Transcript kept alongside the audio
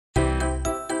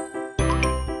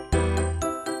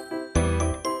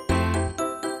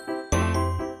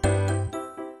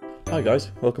Hi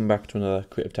guys, welcome back to another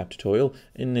Creative Tab tutorial.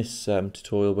 In this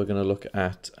tutorial we're going to look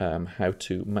at how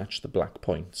to match the black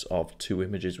points of two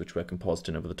images which we're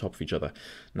compositing over the top of each other.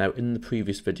 Now in the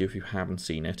previous video, if you haven't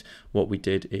seen it, what we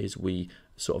did is we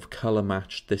sort of color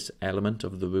matched this element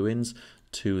of the ruins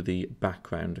to the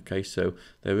background. Okay, so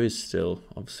there is still,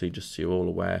 obviously, just so you're all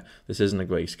aware, this isn't a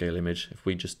grayscale image. If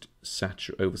we just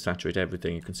oversaturate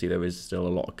everything, you can see there is still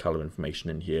a lot of color information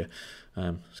in here.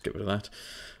 Let's get rid of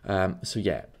that. So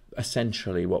yeah,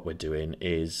 essentially what we're doing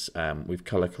is we've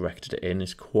color corrected it in.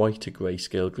 It's quite a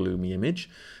grayscale gloomy image,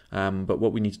 but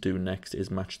what we need to do next is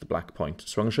match the black point.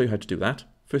 So I'm going to show you how to do that.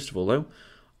 First of all though,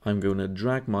 I'm going to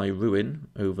drag my ruin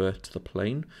over to the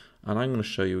plane and I'm going to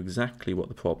show you exactly what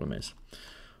the problem is.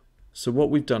 So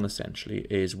what we've done essentially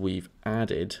is we've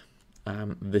added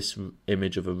this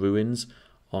image of a ruins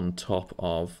on top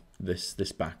of this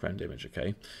background image,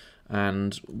 okay?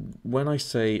 And when I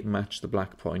say match the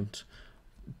black point,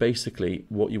 basically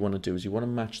what you want to do is you want to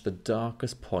match the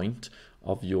darkest point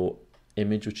of your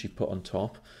image which you put on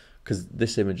top, because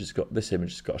this image has got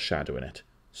a shadow in it.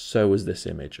 So is this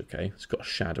image, okay? It's got a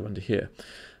shadow under here.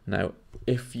 Now,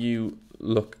 if you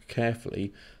look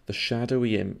carefully, the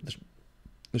shadowy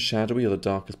or the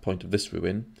darkest point of this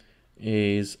ruin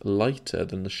is lighter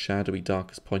than the shadowy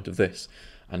darkest point of this,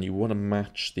 and you want to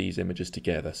match these images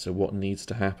together. So what needs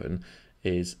to happen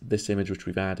is this image which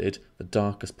we've added, the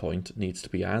darkest point needs to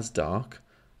be as dark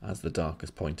as the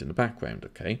darkest point in the background,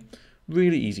 okay?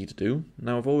 Really easy to do.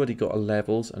 Now I've already got a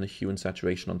levels and a hue and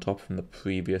saturation on top from the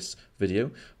previous video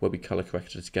where we color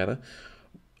corrected it together.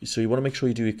 So you want to make sure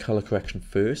you do your color correction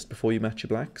first before you match your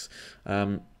blacks.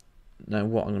 Now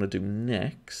what I'm going to do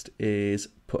next is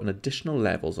put an additional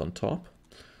levels on top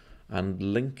and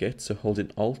link it, so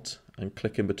holding Alt and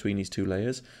click in between these two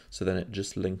layers, so then it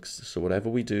just links, so whatever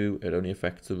we do, it only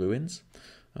affects the ruins.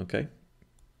 Okay,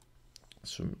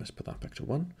 so let's put that back to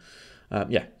 1.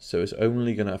 Yeah, so it's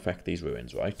only going to affect these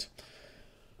ruins, right?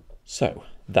 So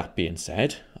that being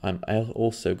said, I'm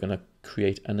also going to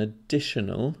create an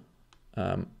additional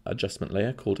adjustment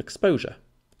layer called exposure.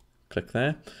 Click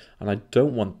there, and I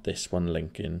don't want this one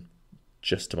linking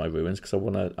just to my ruins because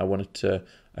I want it to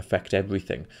affect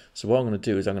everything. So what I'm going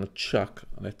to do is I'm going to chuck,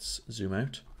 let's zoom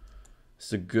out. This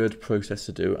is a good process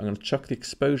to do. I'm going to chuck the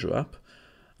exposure up,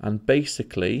 and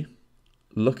basically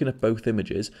looking at both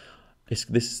images,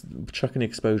 this chucking the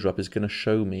exposure up is going to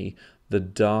show me the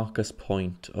darkest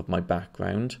point of my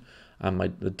background and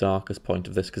the darkest point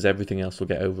of this, because everything else will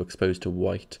get overexposed to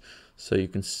white. So you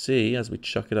can see as we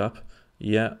chuck it up,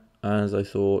 yeah, as I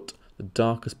thought, the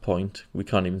darkest point, we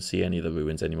can't even see any of the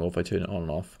ruins anymore. If I turn it on and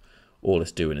off, all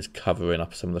it's doing is covering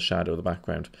up some of the shadow of the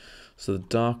background. So the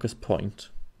darkest point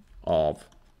of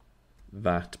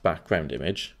that background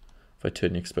image, if I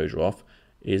turn the exposure off,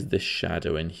 is this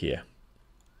shadow in here.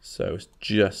 So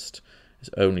it's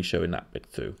only showing that bit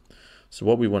through. So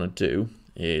what we want to do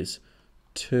is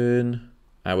turn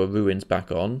our ruins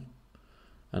back on,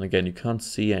 and again you can't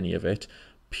see any of it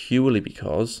purely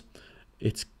because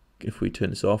if we turn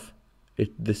this off,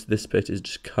 this bit is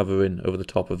just covering over the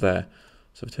top of there.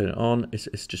 So if I turn it on,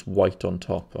 it's just white on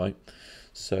top, right?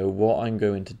 So what I'm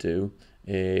going to do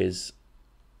is,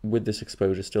 with this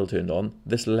exposure still turned on,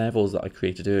 this levels that I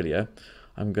created earlier,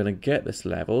 I'm going to get this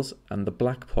levels and the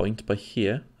black point by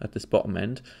here at this bottom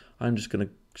end, I'm just going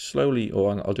to slowly,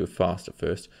 or I'll do it faster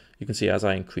first. You can see as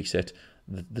I increase it,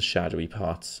 the shadowy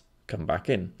parts come back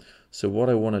in. So what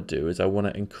I want to do is I want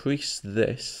to increase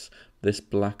this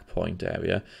black point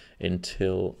area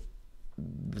until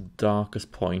the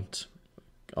darkest point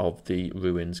of the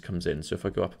ruins comes in. So if I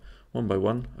go up one by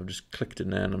one, I've just clicked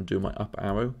in there and I'm doing my up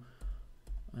arrow,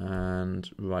 and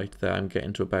right there I'm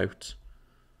getting to about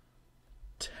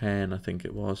 10, I think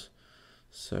it was.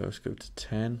 So let's go to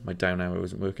 10. My down arrow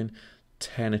isn't working.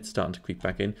 10, it's starting to creep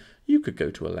back in. You could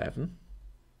go to 11.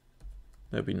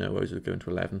 There'll be no worries with going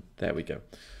to 11. There we go.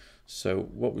 So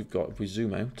what we've got, if we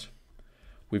zoom out,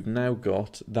 we've now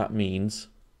got, that means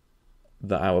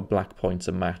that our black points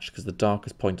are matched because the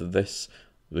darkest point of this,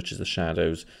 which is the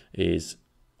shadows, is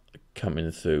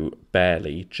coming through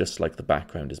barely, just like the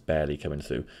background is barely coming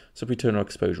through. So if we turn our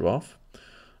exposure off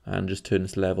and just turn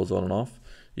this levels on and off,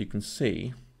 you can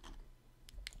see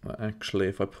that actually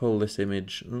if I pull this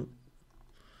image,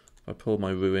 if I pull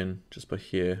my ruin just by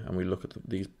here and we look at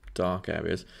these dark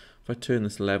areas, if I turn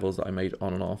this levels that I made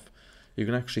on and off, you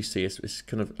can actually see it's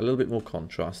kind of a little bit more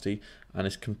contrasty, and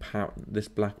it's this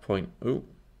black point, oh,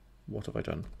 what have I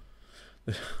done?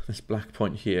 This black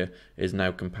point here is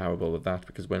now comparable with that,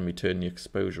 because when we turn the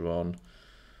exposure on,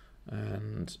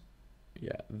 and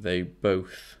yeah, they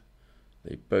both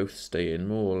They both stay in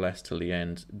more or less till the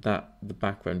end. The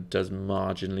background does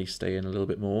marginally stay in a little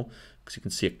bit more, because you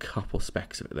can see a couple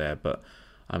specks of it there, but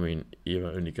I mean,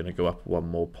 you're only going to go up one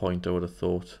more point, I would have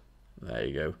thought. There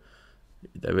you go.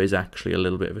 There is actually a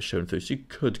little bit of a shown through, so you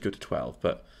could go to 12,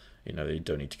 but you know, you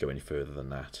don't need to go any further than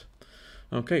that.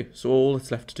 Okay, so all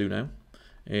that's left to do now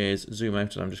is zoom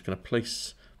out, and I'm just going to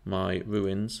place my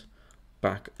ruins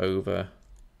back over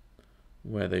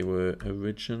where they were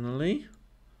originally,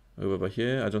 over by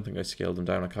here. I don't think I scaled them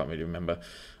down, I can't really remember.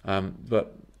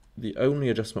 But the only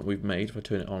adjustment we've made, if I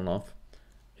turn it on and off,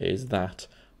 is that,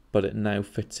 but it now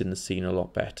fits in the scene a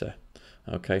lot better.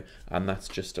 Okay, and that's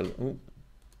just a, I'm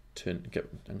going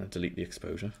to delete the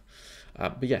exposure.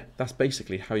 But yeah, that's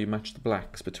basically how you match the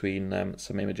blacks between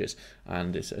some images,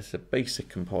 and it's a basic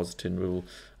compositing rule,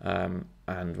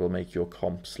 and will make your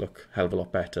comps look a hell of a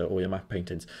lot better, or your matte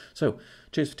paintings. So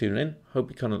cheers for tuning in. Hope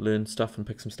you kind of learned stuff and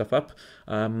picked some stuff up.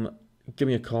 Give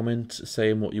me a comment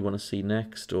saying what you want to see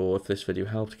next, or if this video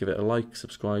helped, give it a like,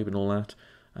 subscribe and all that.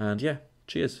 And yeah,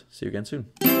 cheers. See you again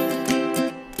soon.